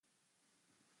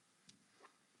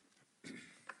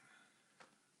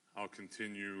I'll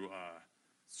continue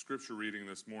scripture reading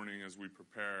this morning as we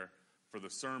prepare for the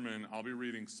sermon. I'll be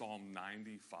reading Psalm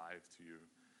 95 to you.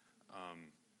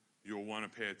 You'll want to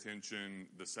pay attention.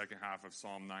 The second half of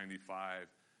Psalm 95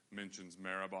 mentions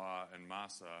Meribah and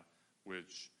Massah,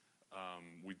 which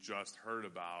we just heard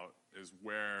about, is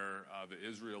where the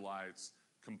Israelites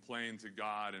complained to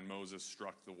God, and Moses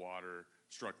struck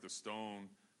the stone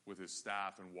with his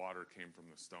staff, and water came from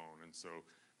the stone. And so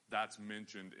that's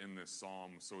mentioned in this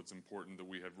psalm. So it's important that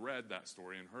we have read that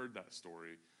story and heard that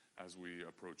story as we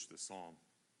approach this psalm.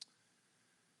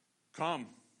 Come,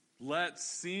 let's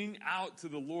sing out to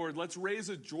the Lord. Let's raise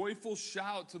a joyful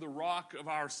shout to the rock of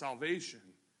our salvation.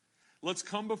 Let's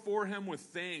come before him with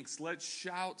thanks. Let's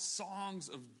shout songs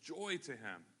of joy to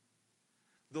him.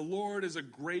 The Lord is a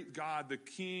great God, the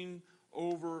King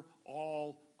over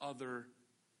all other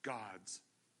gods.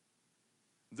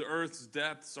 The earth's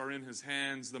depths are in his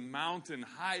hands. The mountain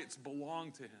heights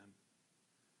belong to him.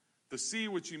 The sea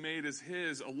which he made is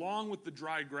his, along with the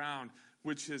dry ground,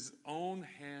 which his own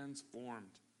hands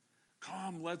formed.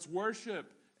 Come, let's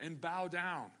worship and bow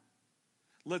down.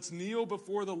 Let's kneel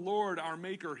before the Lord, our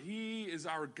Maker. He is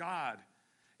our God,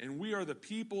 and we are the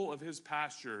people of his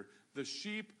pasture, the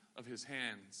sheep of his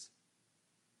hands.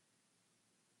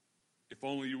 If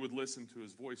only you would listen to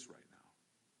his voice right now.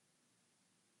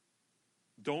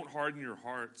 Don't harden your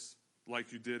hearts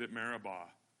like you did at Meribah,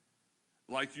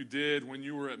 like you did when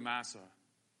you were at Massah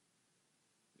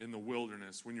in the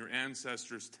wilderness, when your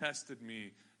ancestors tested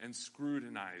me and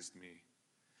scrutinized me,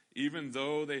 even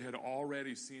though they had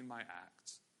already seen my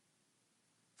acts.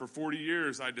 For 40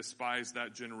 years I despised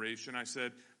that generation. I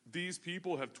said, these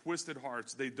people have twisted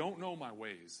hearts. They don't know my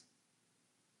ways.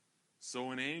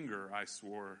 So in anger I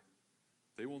swore,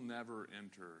 they will never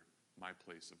enter my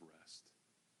place of rest.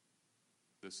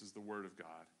 This is the word of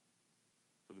God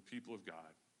for the people of God.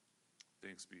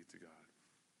 Thanks be to God.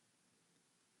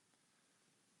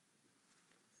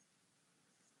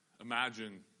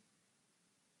 Imagine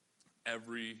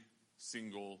every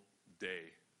single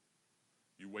day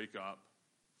you wake up,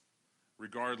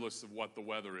 regardless of what the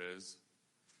weather is,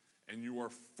 and you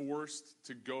are forced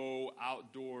to go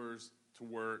outdoors to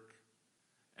work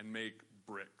and make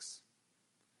bricks.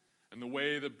 And the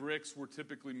way the bricks were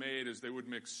typically made is they would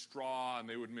mix straw and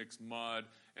they would mix mud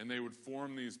and they would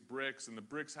form these bricks, and the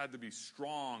bricks had to be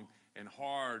strong and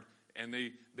hard, and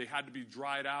they had to be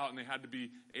dried out, and they had to be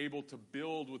able to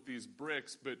build with these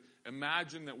bricks. But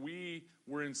imagine that we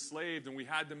were enslaved and we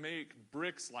had to make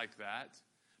bricks like that,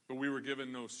 but we were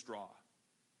given no straw.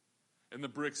 And the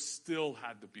bricks still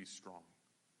had to be strong.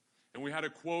 And we had a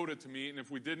quota to meet, and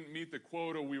if we didn't meet the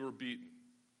quota, we were beaten.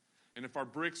 And if our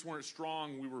bricks weren't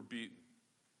strong, we were beaten.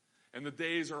 And the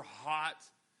days are hot,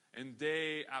 and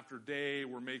day after day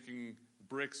we're making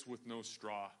bricks with no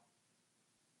straw.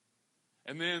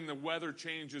 And then the weather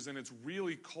changes, and it's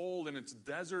really cold, and it's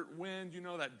desert wind,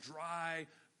 that dry,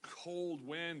 cold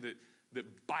wind that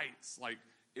bites. Like,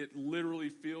 it literally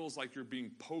feels like you're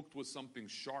being poked with something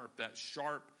sharp, that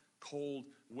sharp, cold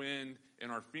wind,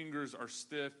 and our fingers are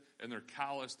stiff, and they're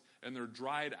calloused, and they're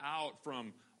dried out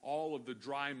from all of the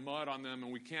dry mud on them,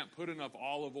 and we can't put enough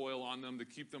olive oil on them to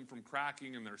keep them from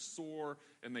cracking, and they're sore,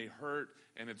 and they hurt,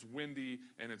 and it's windy,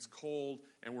 and it's cold,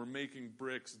 and we're making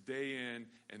bricks day in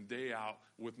and day out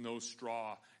with no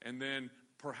straw. And then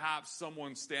perhaps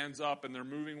someone stands up, and they're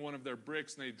moving one of their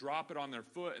bricks, and they drop it on their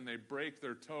foot, and they break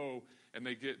their toe, and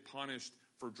they get punished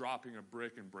for dropping a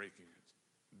brick and breaking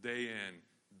it. Day in,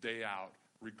 day out,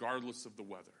 regardless of the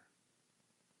weather.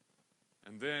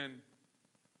 And then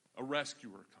a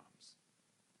rescuer comes.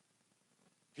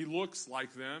 He looks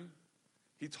like them.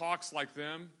 He talks like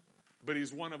them, but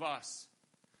he's one of us.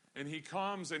 And he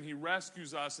comes and he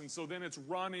rescues us. And so then it's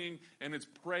running and it's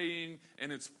praying and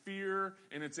it's fear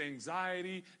and it's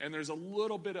anxiety. And there's a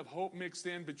little bit of hope mixed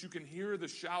in, but you can hear the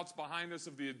shouts behind us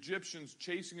of the Egyptians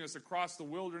chasing us across the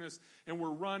wilderness. And we're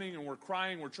running and we're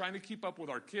crying. We're trying to keep up with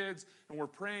our kids. And we're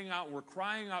praying out and we're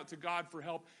crying out to God for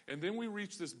help. And then we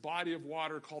reach this body of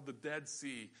water called the Red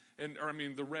Sea. And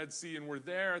we're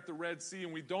there at the Red Sea,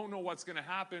 and we don't know what's going to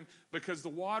happen because the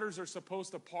waters are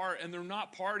supposed to part, and they're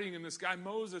not parting. And this guy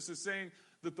Moses is saying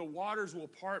that the waters will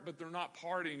part, but they're not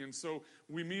parting. And so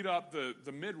we meet up.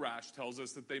 The Midrash tells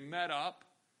us that they met up.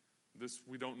 This,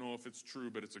 we don't know if it's true,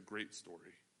 but it's a great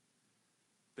story.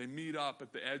 They meet up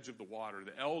at the edge of the water,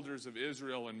 the elders of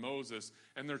Israel and Moses,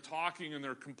 and they're talking and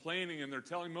they're complaining and they're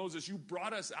telling Moses, you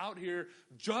brought us out here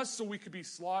just so we could be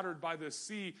slaughtered by this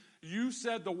sea. You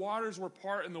said the waters were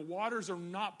part, and the waters are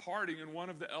not parting. And one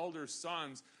of the elders'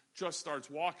 sons just starts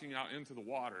walking out into the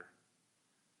water.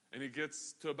 And he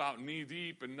gets to about knee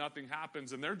deep and nothing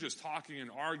happens. And they're just talking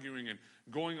and arguing and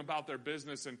going about their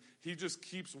business. And he just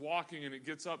keeps walking and it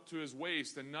gets up to his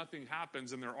waist and nothing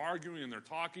happens. And they're arguing and they're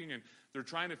talking and they're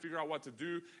trying to figure out what to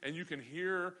do. And you can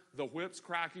hear the whips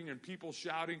cracking and people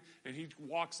shouting. And he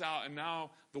walks out and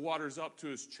now the water's up to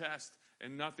his chest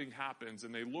and nothing happens.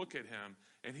 And they look at him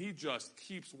and he just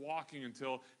keeps walking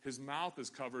until his mouth is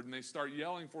covered. And they start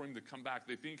yelling for him to come back.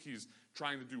 They think he's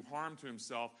trying to do harm to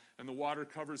himself, and the water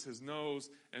covers his nose,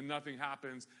 and nothing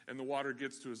happens, and the water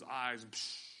gets to his eyes, and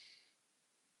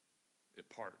it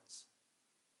parts.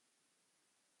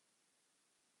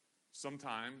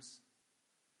 Sometimes,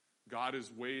 God is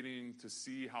waiting to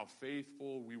see how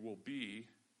faithful we will be,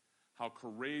 how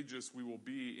courageous we will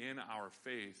be in our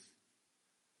faith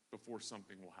before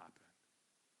something will happen.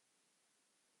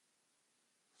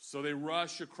 So they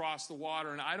rush across the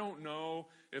water, and I don't know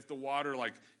if the water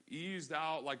eased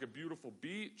out like a beautiful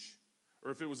beach,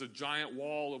 or if it was a giant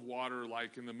wall of water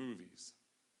like in the movies.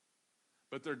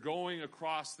 But they're going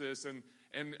across this, and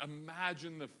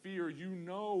imagine the fear. You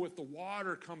know if the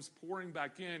water comes pouring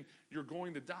back in, you're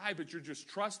going to die, but you're just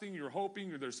trusting, you're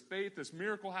hoping, there's faith, this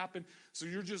miracle happened, so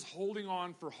you're just holding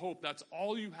on for hope. That's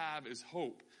all you have is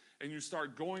hope. And you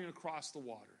start going across the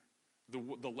water,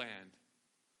 the land.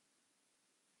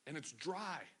 And it's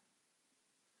dry.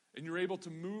 And you're able to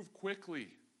move quickly.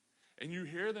 And you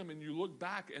hear them and you look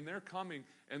back and they're coming.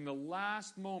 And the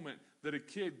last moment that a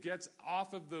kid gets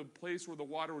off of the place where the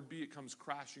water would be, it comes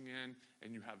crashing in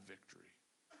and you have victory.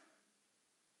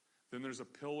 Then there's a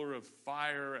pillar of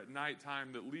fire at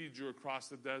nighttime that leads you across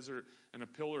the desert, and a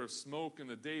pillar of smoke in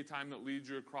the daytime that leads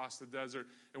you across the desert.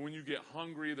 And when you get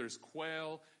hungry, there's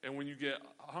quail. And when you get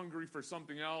hungry for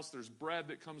something else, there's bread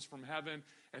that comes from heaven.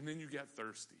 And then you get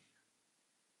thirsty.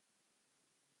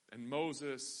 And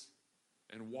Moses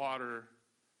and water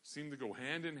seem to go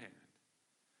hand in hand.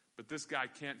 But this guy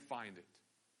can't find it.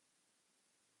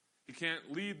 He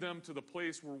can't lead them to the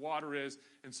place where water is.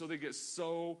 And so they get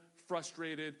so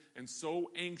frustrated and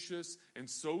so anxious and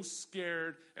so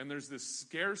scared. And there's this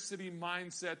scarcity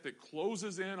mindset that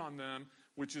closes in on them,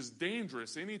 which is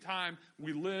dangerous. Anytime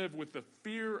we live with the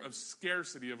fear of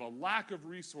scarcity, of a lack of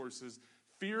resources,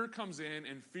 fear comes in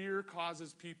and fear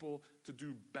causes people to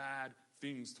do bad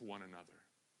things to one another.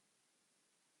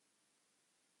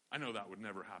 I know that would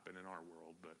never happen in our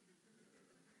world, but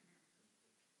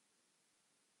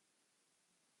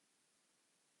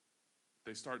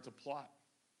they start to plot.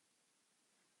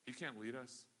 He can't lead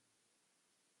us.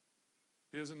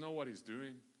 He doesn't know what he's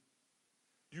doing.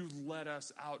 You led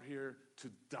us out here to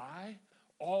die.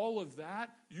 All of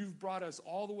that, you've brought us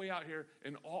all the way out here,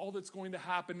 and all that's going to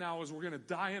happen now is we're going to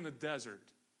die in the desert,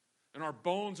 and our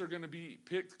bones are going to be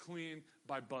picked clean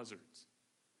by buzzards.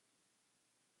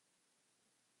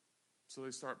 So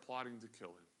they start plotting to kill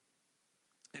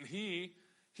him. And he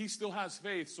still has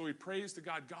faith, so he prays to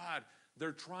God, God,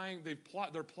 they're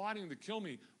plotting to kill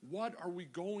me. What are we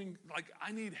going,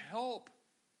 I need help.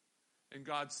 And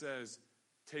God says,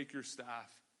 take your staff,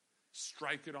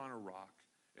 strike it on a rock,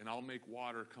 and I'll make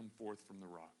water come forth from the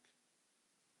rock.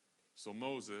 So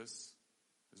Moses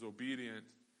is obedient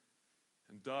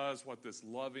and does what this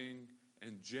loving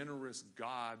and generous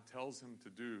God tells him to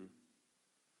do,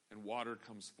 and water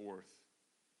comes forth.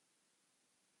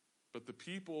 But the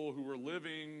people who were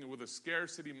living with a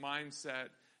scarcity mindset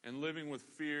and living with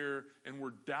fear, and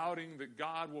were doubting that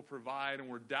God will provide, and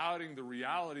were doubting the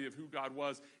reality of who God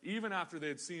was, even after they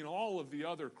had seen all of the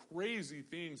other crazy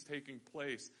things taking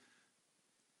place,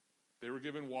 they were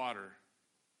given water.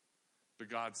 But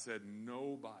God said,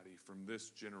 nobody from this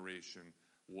generation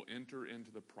will enter into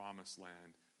the promised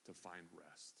land to find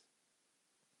rest.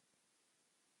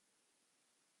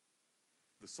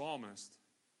 The psalmist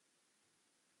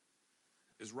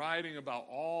is writing about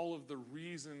all of the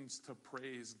reasons to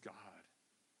praise God.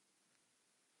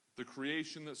 The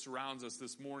creation that surrounds us.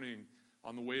 This morning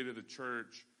on the way to the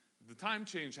church, the time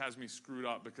change has me screwed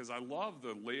up because I love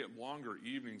the longer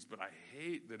evenings, but I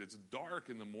hate that it's dark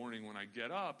in the morning when I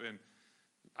get up, and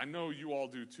I know you all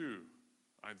do too,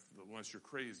 unless you're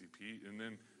crazy, Pete, and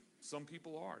then some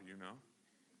people are, you know.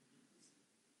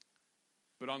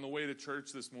 But on the way to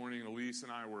church this morning, Elise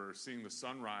and I were seeing the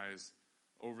sunrise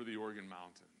over the Oregon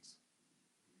Mountains.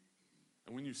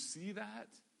 And when you see that,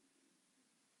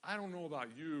 I don't know about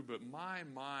you, but my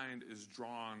mind is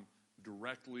drawn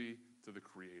directly to the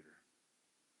Creator.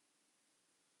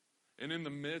 And in the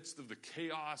midst of the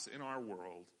chaos in our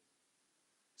world,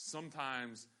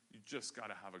 sometimes you just got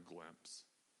to have a glimpse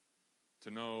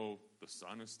to know the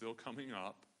sun is still coming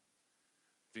up,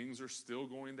 things are still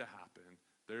going to happen,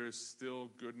 there is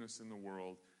still goodness in the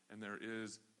world, and there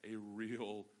is a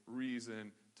real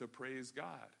reason to praise God.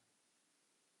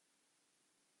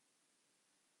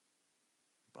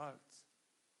 But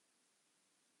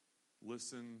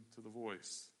listen to the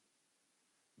voice.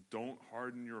 Don't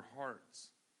harden your hearts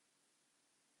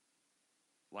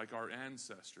like our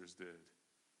ancestors did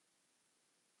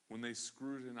when they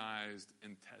scrutinized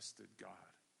and tested God.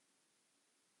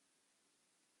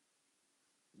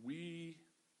 We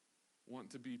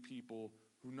want to be people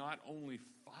who not only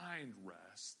find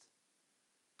rest,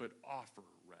 but offer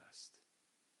rest.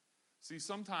 See,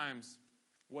 sometimes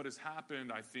what has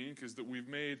happened, I think, is that we've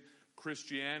made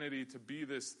Christianity to be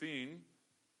this thing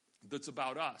that's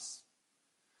about us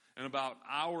and about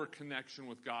our connection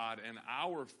with God and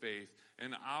our faith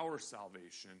and our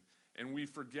salvation. And we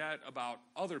forget about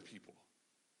other people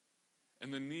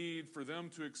and the need for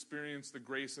them to experience the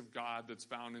grace of God that's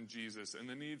found in Jesus, and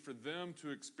the need for them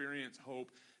to experience hope,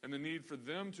 and the need for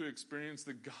them to experience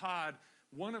that God,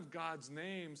 one of God's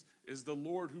names is the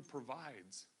Lord who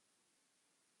provides.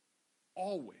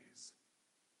 Always.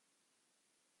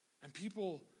 And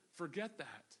people forget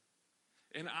that.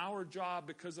 And our job,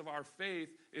 because of our faith,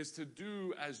 is to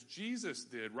do as Jesus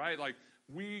did, right? Like,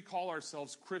 we call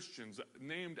ourselves Christians,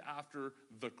 named after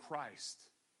the Christ.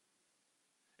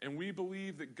 And we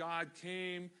believe that God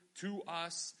came to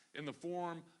us in the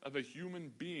form of a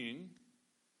human being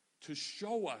to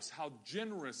show us how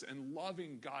generous and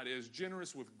loving God is,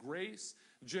 generous with grace,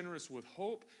 generous with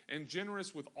hope, and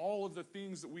generous with all of the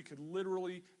things that we could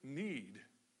literally need.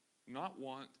 Not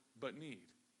want, but need.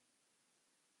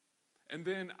 And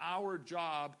then our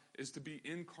job is to be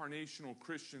incarnational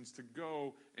Christians, to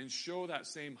go and show that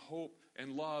same hope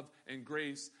and love and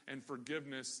grace and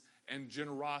forgiveness and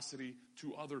generosity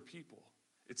to other people.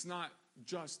 It's not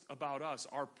just about us.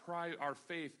 Our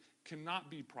faith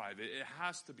cannot be private. It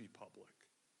has to be public.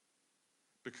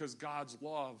 Because God's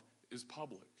love is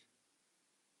public.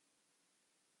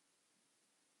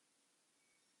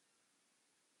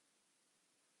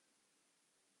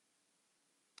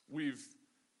 We've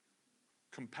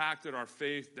compacted our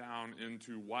faith down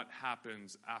into what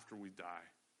happens after we die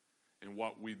and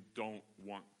what we don't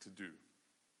want to do.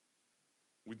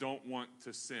 We don't want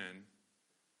to sin,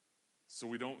 so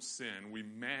we don't sin. We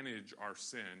manage our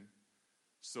sin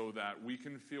so that we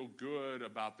can feel good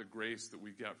about the grace that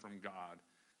we get from God,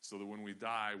 so that when we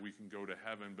die, we can go to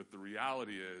heaven. But the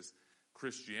reality is,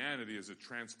 Christianity is a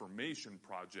transformation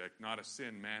project, not a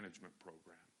sin management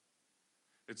program.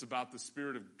 It's about the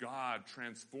Spirit of God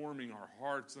transforming our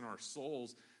hearts and our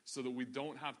souls so that we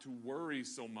don't have to worry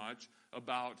so much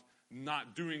about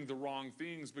not doing the wrong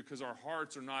things, because our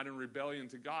hearts are not in rebellion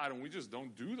to God and we just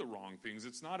don't do the wrong things.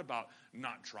 It's not about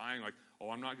not trying, like, oh,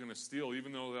 I'm not going to steal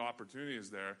even though the opportunity is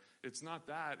there. It's not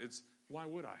that. It's, why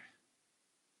would I?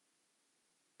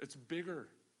 It's bigger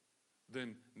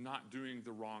than not doing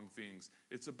the wrong things.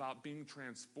 It's about being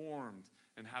transformed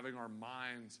and having our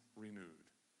minds renewed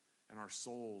and our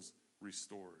souls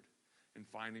restored and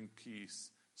finding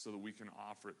peace so that we can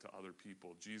offer it to other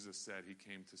people. Jesus said he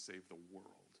came to save the world.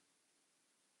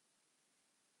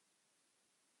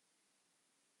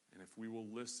 And if we will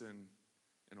listen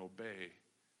and obey,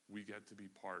 we get to be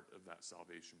part of that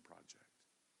salvation project.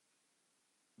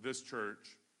 This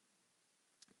church,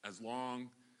 as long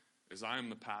as I am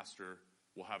the pastor,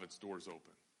 will have its doors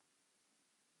open.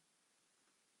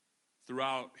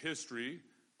 Throughout history,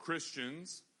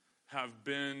 Christians have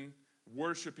been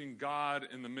worshiping God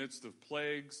in the midst of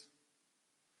plagues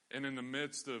and in the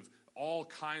midst of all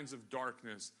kinds of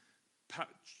darkness.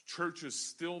 Churches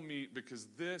still meet because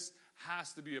this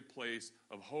has to be a place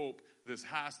of hope. This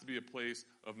has to be a place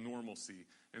of normalcy.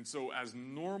 And so as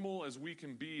normal as we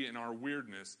can be in our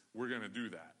weirdness, we're going to do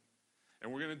that.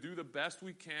 And we're going to do the best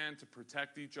we can to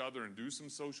protect each other and do some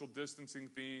social distancing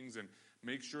things and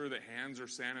make sure that hands are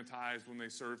sanitized when they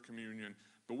serve communion.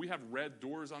 But we have red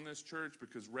doors on this church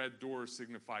because red doors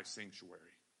signify sanctuary.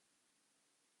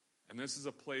 And this is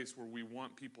a place where we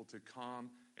want people to come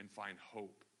and find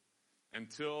hope.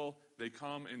 Until they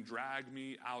come and drag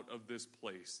me out of this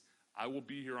place, I will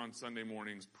be here on Sunday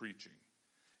mornings preaching.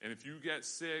 And if you get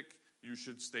sick, you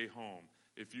should stay home.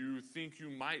 If you think you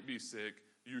might be sick,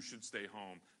 you should stay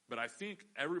home. But I think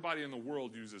everybody in the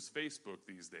world uses Facebook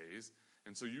these days,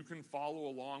 and so you can follow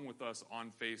along with us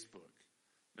on Facebook.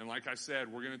 And like I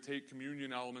said, we're going to take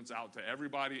communion elements out to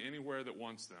everybody anywhere that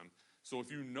wants them. So if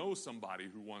you know somebody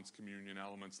who wants communion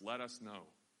elements, let us know.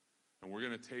 And we're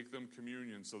going to take them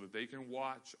communion so that they can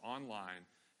watch online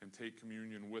and take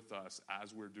communion with us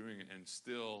as we're doing it and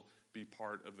still be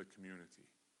part of the community.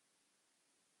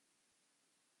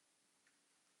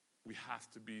 We have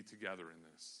to be together in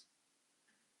this.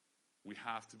 We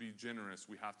have to be generous.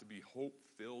 We have to be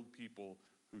hope-filled people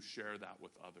who share that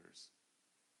with others.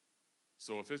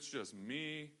 So if it's just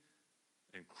me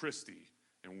and Christy,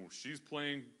 and she's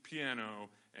playing piano,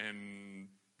 and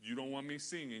you don't want me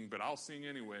singing, but I'll sing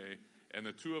anyway, and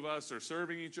the two of us are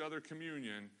serving each other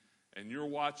communion, and you're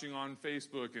watching on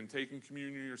Facebook and taking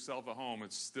communion yourself at home,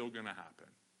 it's still going to happen.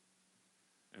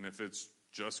 And if it's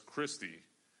just Christy,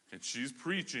 and she's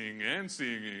preaching and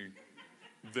singing,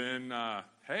 then,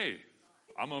 hey,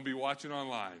 I'm going to be watching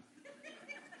online.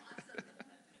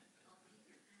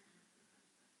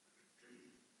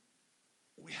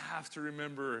 We have to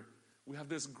remember we have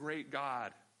this great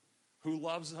God who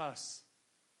loves us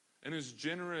and is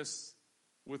generous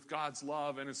with God's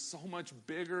love and is so much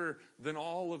bigger than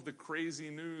all of the crazy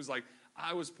news. Like,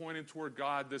 I was pointing toward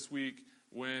God this week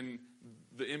when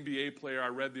the NBA player, I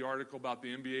read the article about the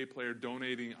NBA player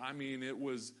donating, I mean, it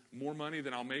was more money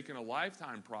than I'll make in a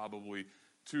lifetime probably,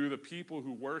 to the people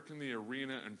who work in the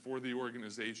arena and for the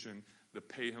organization that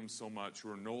pay him so much,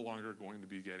 who are no longer going to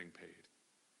be getting paid.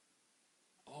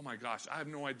 Oh my gosh, I have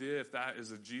no idea if that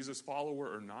is a Jesus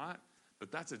follower or not,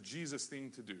 but that's a Jesus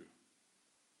thing to do.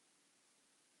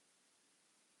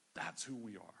 That's who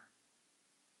we are.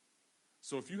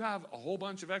 So if you have a whole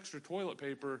bunch of extra toilet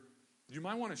paper, you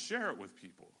might want to share it with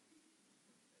people.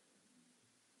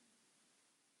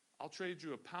 I'll trade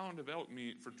you a pound of elk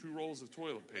meat for 2 rolls of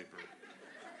toilet paper.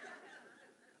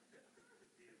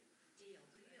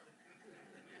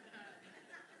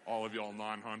 All of y'all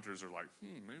non-hunters are like,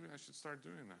 maybe I should start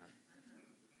doing that.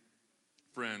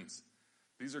 Friends,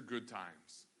 these are good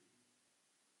times.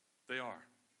 They are.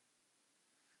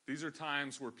 These are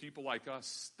times where people like us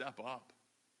step up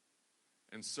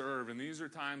and serve. And these are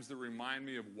times that remind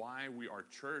me of why we are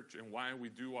church and why we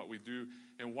do what we do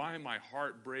and why my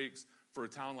heart breaks for a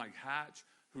town like Hatch,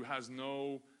 who has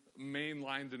no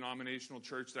mainline denominational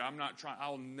church there.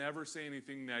 I'll never say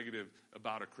anything negative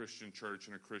about a Christian church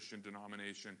and a Christian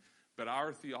denomination. But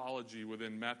our theology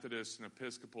within Methodists and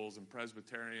Episcopals and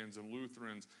Presbyterians and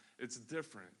Lutherans, it's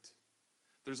different.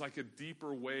 There's like a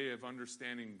deeper way of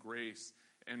understanding grace.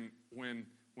 And when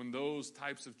those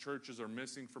types of churches are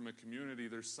missing from a community,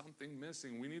 there's something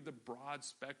missing. We need the broad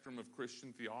spectrum of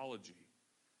Christian theology.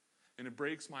 And it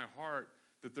breaks my heart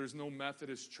that there's no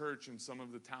Methodist church in some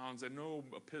of the towns, and no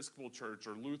Episcopal church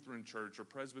or Lutheran church or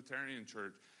Presbyterian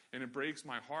church. And it breaks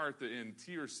my heart that in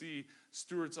TRC,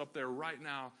 Stuart's up there right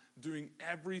now doing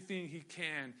everything he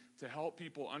can to help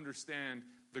people understand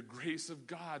the grace of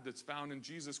God that's found in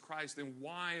Jesus Christ and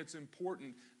why it's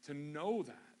important to know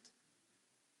that.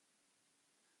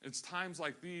 It's times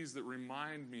like these that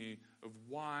remind me of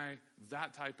why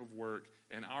that type of work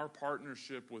and our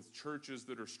partnership with churches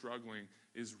that are struggling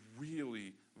is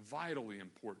really vitally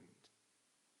important.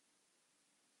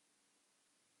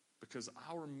 Because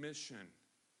our mission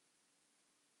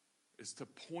is to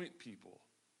point people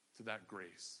to that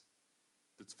grace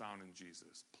that's found in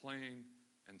Jesus, plain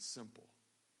and simple.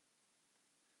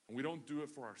 And we don't do it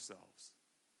for ourselves.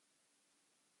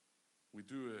 We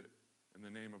do it in the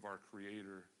name of our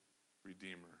Creator,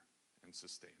 Redeemer, and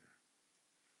Sustainer.